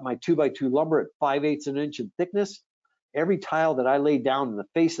 So I cut my 2x2 lumber at 5/8 of an inch in thickness. Every tile that I lay down in the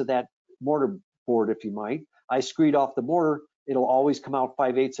face of that mortar board, if you might, I screed off the mortar. It'll always come out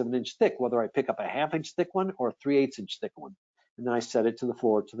 5/8 of an inch thick, whether I pick up a 1/2 inch thick one or a 3/8 inch thick one. And then I set it to the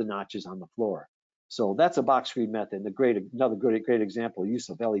floor, to the notches on the floor. So that's a box screed method, another great example of use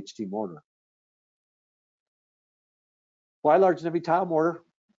of LHT mortar. Why large and heavy tile mortar?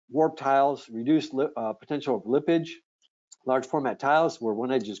 Warped tiles, reduced potential of lippage. Large format tiles where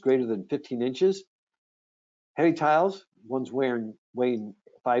one edge is greater than 15 inches. Heavy tiles, ones weighing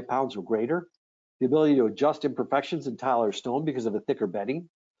 5 pounds or greater. The ability to adjust imperfections in tile or stone because of a thicker bedding.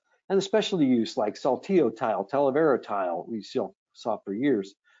 And the specialty use like Saltillo tile, Talavera tile, we saw for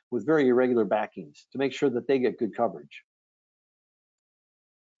years, with very irregular backings to make sure that they get good coverage.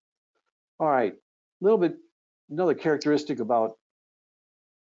 All right, another characteristic about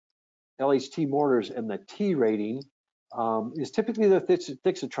LHT mortars and the T rating is typically they're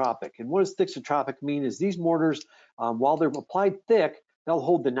thixotropic. And what does thixotropic mean is these mortars, while they're applied thick, they'll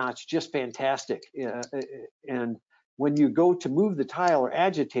hold the notch just fantastic. And when you go to move the tile or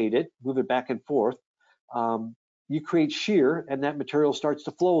agitate it, move it back and forth, you create shear and that material starts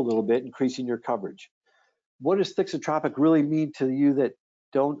to flow a little bit, increasing your coverage. What does thixotropic really mean to you that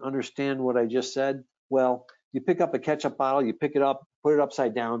don't understand what I just said? Well, you pick up a ketchup bottle, you pick it up, put it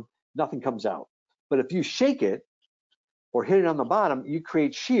upside down, nothing comes out. But if you shake it or hit it on the bottom, you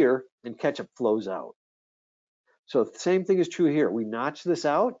create shear and ketchup flows out. So the same thing is true here. We notch this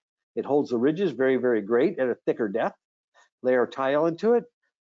out. It holds the ridges very, very great at a thicker depth. Layer tile into it,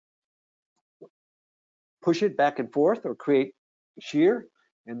 push it back and forth or create shear,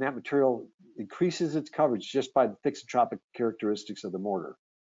 and that material increases its coverage just by the thixotropic characteristics of the mortar.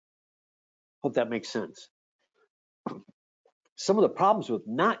 Hope that makes sense. Some of the problems with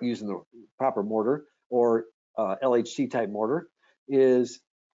not using the proper mortar or LHT type mortar is,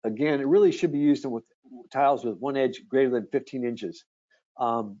 again, it really should be used with tiles with one edge greater than 15 inches.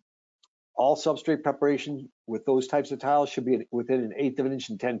 All substrate preparation with those types of tiles should be within 1/8 of an inch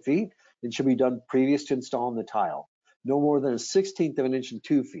and 10 feet. It should be done previous to installing the tile. No more than 1/16 of an inch and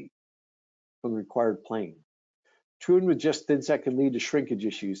 2 feet from the required plane. Truing with just thin set can lead to shrinkage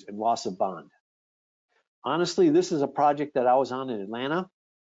issues and loss of bond. Honestly, this is a project that I was on in Atlanta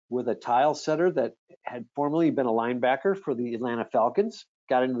with a tile setter that had formerly been a linebacker for the Atlanta Falcons,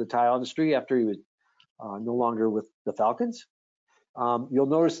 got into the tile industry after he was no longer with the Falcons. You'll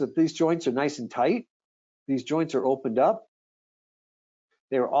notice that these joints are nice and tight. These joints are opened up.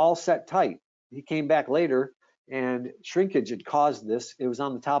 They were all set tight. He came back later and shrinkage had caused this. It was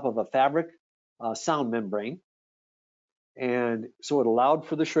on the top of a fabric sound membrane. And so it allowed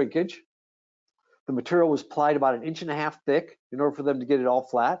for the shrinkage. The material was plied about 1.5 inches thick in order for them to get it all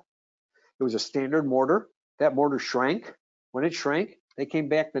flat. It was a standard mortar. That mortar shrank. When it shrank, they came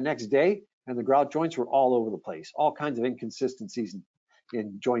back the next day and the grout joints were all over the place, all kinds of inconsistencies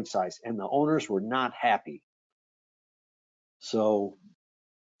in joint size, and the owners were not happy. So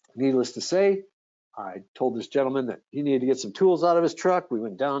needless to say, I told this gentleman that he needed to get some tools out of his truck. We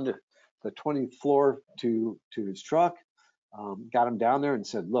went down to the 20th floor to his truck, got him down there and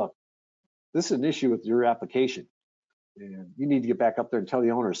said, look, this is an issue with your application. And you need to get back up there and tell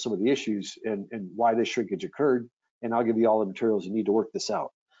the owners some of the issues and why this shrinkage occurred. And I'll give you all the materials you need to work this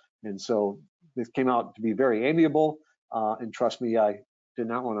out. And so this came out to be very amiable. And trust me, I did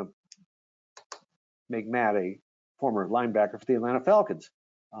not want to make Matt a former linebacker for the Atlanta Falcons.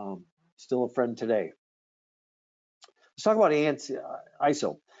 Still a friend today. Let's talk about ANSI,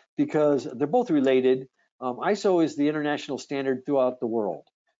 ISO, because they're both related. ISO is the international standard throughout the world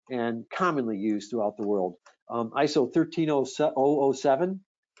and commonly used throughout the world. ISO 13007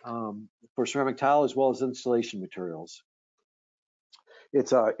 for ceramic tile as well as installation materials.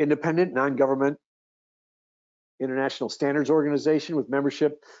 It's an independent, non-government international standards organization with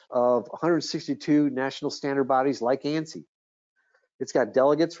membership of 162 national standard bodies like ANSI. It's got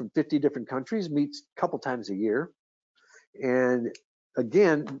delegates from 50 different countries, meets a couple times a year. And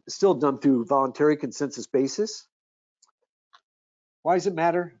again, still done through voluntary consensus basis. Why does it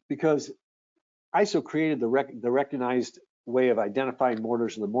matter? Because ISO created the recognized way of identifying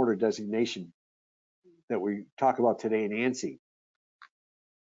mortars and the mortar designation that we talk about today in ANSI.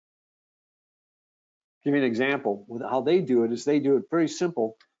 Give you an example with how they do it is they do it very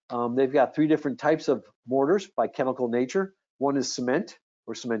simple. They've got 3 different types of mortars by chemical nature. One is cement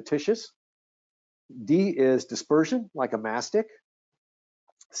or cementitious. D is dispersion, like a mastic.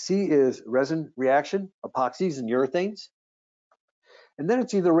 C is resin reaction, epoxies and urethanes. And then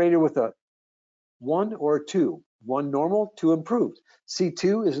it's either rated with a 1 or a 2. 1 normal, 2 improved.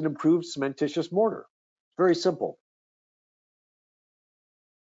 C2 is an improved cementitious mortar. Very simple.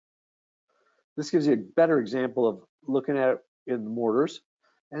 This gives you a better example of looking at it in the mortars.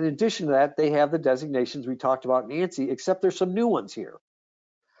 And in addition to that, they have the designations we talked about in ANSI, except there's some new ones here.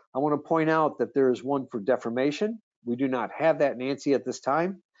 I want to point out that there is one for deformation. We do not have that in ANSI at this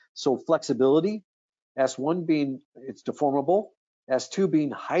time. So flexibility S1 being it's deformable, S2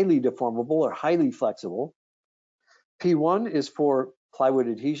 being highly deformable or highly flexible. P1 is for plywood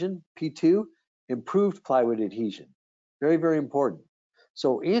adhesion, P2, improved plywood adhesion. Very, very important.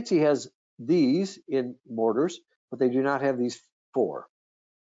 So ANSI has these in mortars, but they do not have these 4.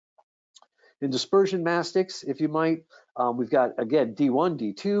 In dispersion mastics, if you might, we've got, again, D1,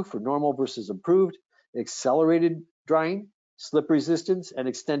 D2 for normal versus improved, accelerated drying, slip resistance, and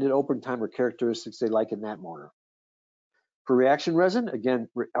extended open time are characteristics they like in that mortar. For reaction resin, again,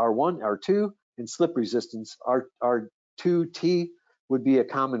 R1, R2, and slip resistance, R2T would be a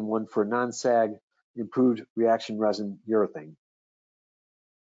common one for non-sag improved reaction resin urethane,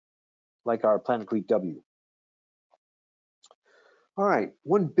 like our Planacrete W. All right,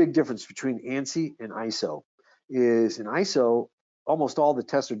 one big difference between ANSI and ISO is in ISO, almost all the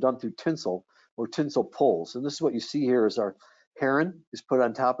tests are done through tinsel or tinsel pulls. And this is what you see here is our heron is put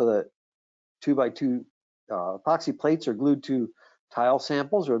on top of the 2x2 epoxy plates are glued to tile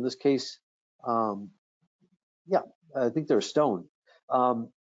samples, or in this case, yeah, I think they're stone. So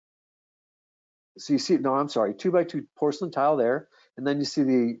you see, no, I'm sorry, 2x2 porcelain tile there, and then you see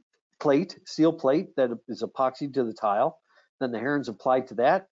the plate, steel plate that is epoxied to the tile. Then the heron's applied to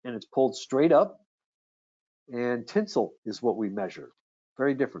that, and it's pulled straight up. And tinsel is what we measure.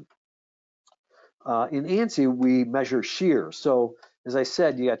 Very different. In ANSI, we measure shear. So as I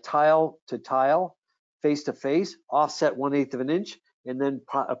said, you got tile to tile, face to face, offset 1/8 of an inch, and then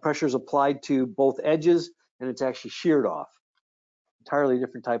pressure is applied to both edges, and it's actually sheared off. Entirely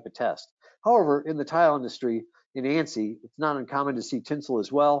different type of test. However, in the tile industry, in ANSI, it's not uncommon to see tinsel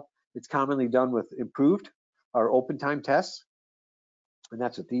as well. It's commonly done with improved or open time tests, and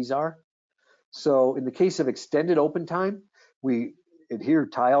that's what these are. So in the case of extended open time, we adhere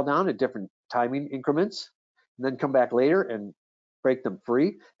tile down at different timing increments, and then come back later and break them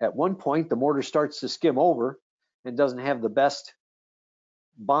free. At one point, the mortar starts to skim over and doesn't have the best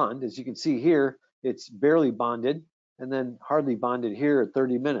bond. As you can see here, it's barely bonded and then hardly bonded here at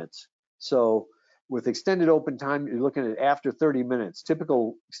 30 minutes. So with extended open time, you're looking at after 30 minutes.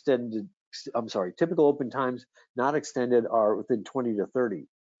 Typical open times not extended are within 20 to 30.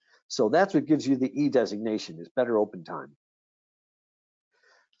 So that's what gives you the E designation, is better open time.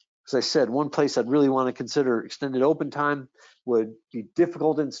 As I said, one place I'd really want to consider extended open time would be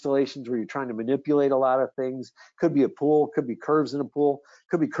difficult installations where you're trying to manipulate a lot of things. Could be a pool, could be curves in a pool,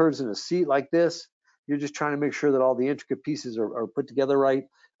 could be curves in a seat like this. You're just trying to make sure that all the intricate pieces are put together right.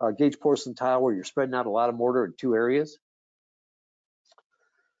 Gauge porcelain tile where you're spreading out a lot of mortar in 2 areas.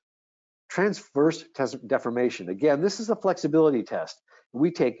 Transverse deformation. Again, this is a flexibility test.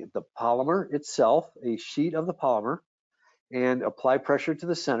 We take the polymer itself, a sheet of the polymer, and apply pressure to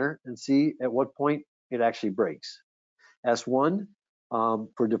the center and see at what point it actually breaks. S1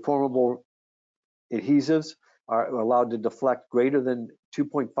 for deformable adhesives are allowed to deflect greater than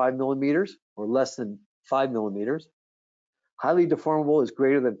 2.5 millimeters or less than 5 millimeters. Highly deformable is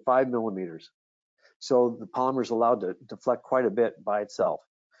greater than 5 millimeters. So the polymer is allowed to deflect quite a bit by itself.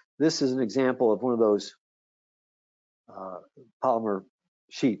 This is an example of one of those polymer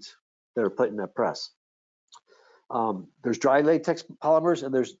sheets that are put in that press. There's dry latex polymers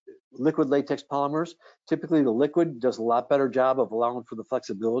and there's liquid latex polymers. Typically, the liquid does a lot better job of allowing for the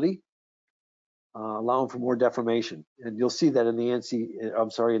flexibility, allowing for more deformation. And you'll see that in the in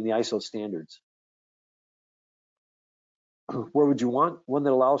the ISO standards. Where would you want one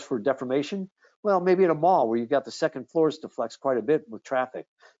that allows for deformation? Well, maybe in a mall where you've got the second floors to flex quite a bit with traffic.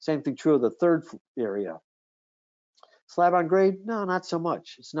 Same thing true of the third area. Slab on grade? No, not so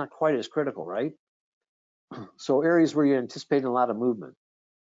much. It's not quite as critical, right? So areas where you're anticipating a lot of movement.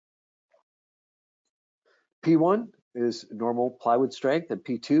 P1 is normal plywood strength, and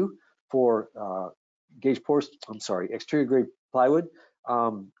P2 for exterior grade plywood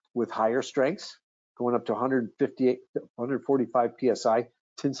with higher strengths, going up to 145 psi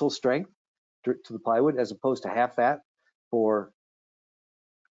tensile strength to the plywood, as opposed to half that for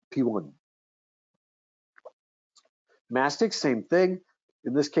P1. Mastics, same thing.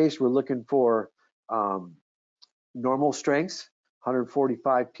 In this case, we're looking for normal strengths,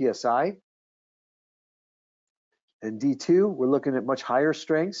 145 psi. And D2, we're looking at much higher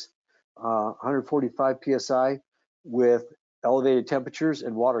strengths, 145 psi with elevated temperatures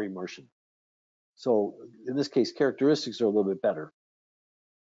and water immersion. So in this case, characteristics are a little bit better.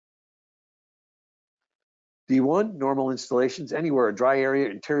 D1, normal installations, anywhere, a dry area,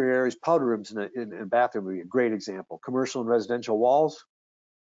 interior areas, powder rooms in a bathroom would be a great example. Commercial and residential walls.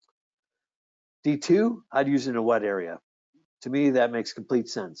 D2, I'd use in a wet area. To me, that makes complete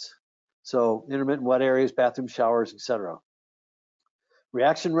sense. So intermittent wet areas, bathroom showers, etc.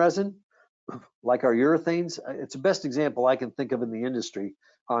 Reaction resin, Like our urethanes, it's the best example I can think of in the industry,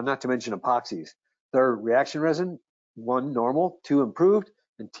 not to mention epoxies. They're reaction resin, 1 normal, 2 improved,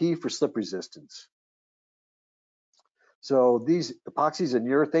 and T for slip resistance. So these epoxies and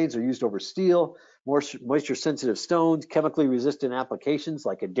urethanes are used over steel, moisture sensitive stones, chemically resistant applications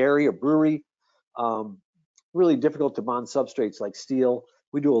like a dairy or brewery, really difficult to bond substrates like steel.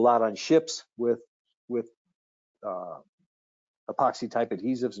 We do a lot on ships with uh, epoxy type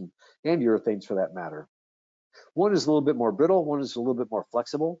adhesives and urethanes for that matter. One is a little bit more brittle, one is a little bit more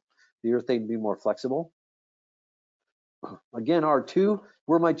flexible. The urethane being more flexible. Again, R2,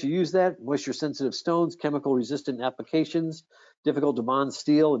 where might you use that? Moisture sensitive stones, chemical resistant applications, difficult to bond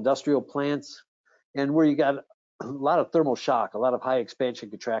steel, industrial plants, and where you got a lot of thermal shock, a lot of high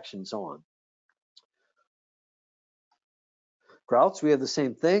expansion, contraction, and so on. Grouts, we have the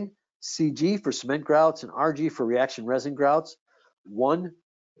same thing. CG for cement grouts and RG for reaction resin grouts. CG1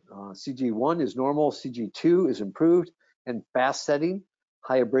 is normal, CG2 is improved, and fast setting,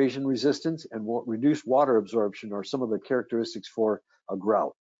 high abrasion resistance, and reduced water absorption are some of the characteristics for a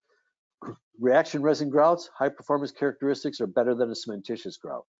grout. Reaction resin grouts, high performance characteristics are better than a cementitious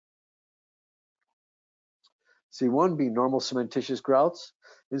grout. C1 being normal cementitious grouts.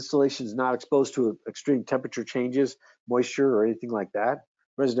 Installation is not exposed to extreme temperature changes, moisture, or anything like that.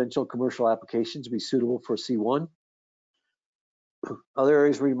 Residential commercial applications be suitable for C1. Other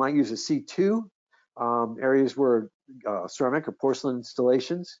areas where you might use a C2, areas where ceramic or porcelain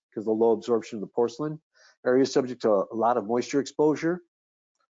installations, because of the low absorption of the porcelain. Areas subject to a lot of moisture exposure,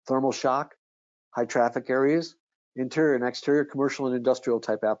 thermal shock, high traffic areas, interior and exterior commercial and industrial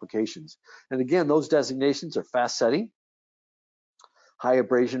type applications. And again, those designations are fast setting, high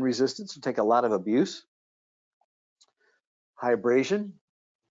abrasion resistance will take a lot of abuse, high abrasion,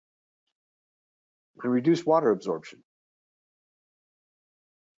 and reduced water absorption.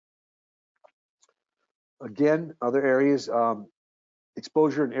 Again, other areas,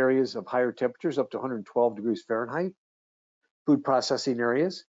 exposure in areas of higher temperatures up to 112 degrees Fahrenheit, food processing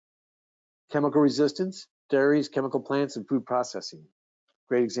areas, chemical resistance, dairies, chemical plants, and food processing.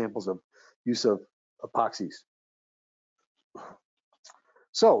 Great examples of use of epoxies.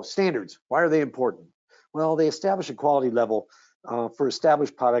 So standards, why are they important? Well, they establish a quality level for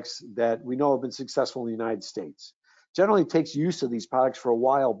established products that we know have been successful in the United States. Generally, it takes use of these products for a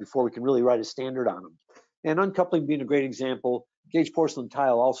while before we can really write a standard on them. And uncoupling being a great example, Gage porcelain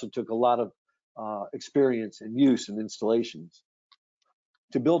tile also took a lot of experience and use in installations.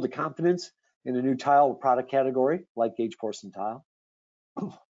 To build the confidence in a new tile product category, like Gage porcelain tile,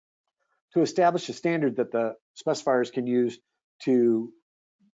 to establish a standard that the specifiers can use to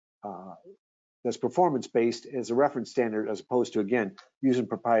that's performance-based as a reference standard as opposed to, again, using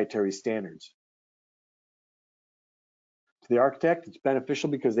proprietary standards. To the architect, it's beneficial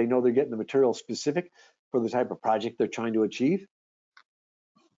because they know they're getting the material specific for the type of project they're trying to achieve.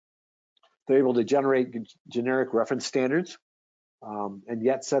 They're able to generate generic reference standards and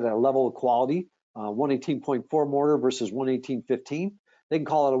yet set a level of quality. 118.4 mortar versus 118.15. They can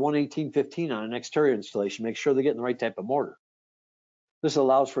call it a 118.15 on an exterior installation, make sure they're getting the right type of mortar. This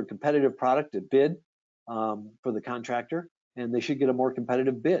allows for a competitive product to bid for the contractor, and they should get a more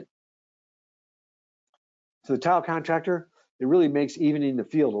competitive bid. To the tile contractor, it really makes evening the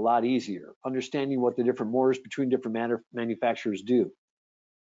field a lot easier, understanding what the different mortars between different manufacturers do. You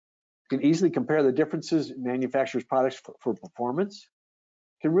can easily compare the differences in manufacturers' products for performance,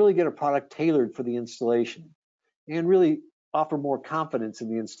 can really get a product tailored for the installation, and really offer more confidence in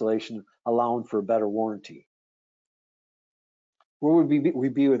the installation, allowing for a better warranty. Where would we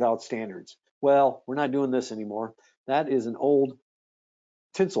be without standards? Well, we're not doing this anymore. That is an old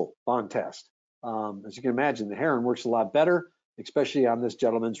tinsel bond test. As you can imagine, the heron works a lot better, especially on this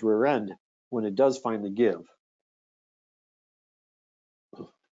gentleman's rear end when it does finally give.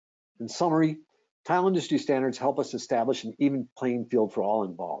 In summary, tile industry standards help us establish an even playing field for all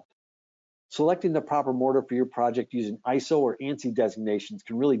involved. Selecting the proper mortar for your project using ISO or ANSI designations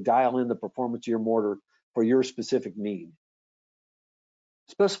can really dial in the performance of your mortar for your specific need.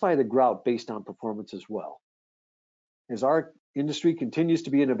 Specify the grout based on performance as well. As our industry continues to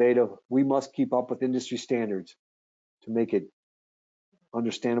be innovative, we must keep up with industry standards to make it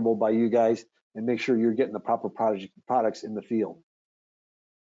understandable by you guys and make sure you're getting the proper products in the field.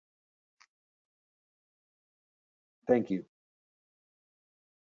 Thank you.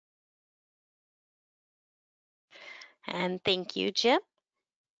 And thank you, Jim.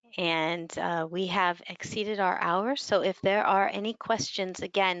 And we have exceeded our hour. So if there are any questions,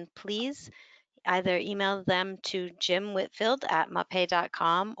 again, please either email them to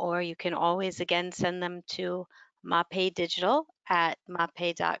jimwhitfield@mapei.com, or you can always, again, send them to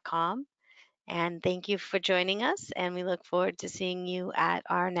mapeidigital@mapei.com. And thank you for joining us, and we look forward to seeing you at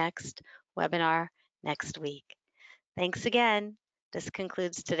our next webinar next week. Thanks again. This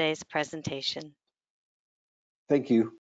concludes today's presentation. Thank you.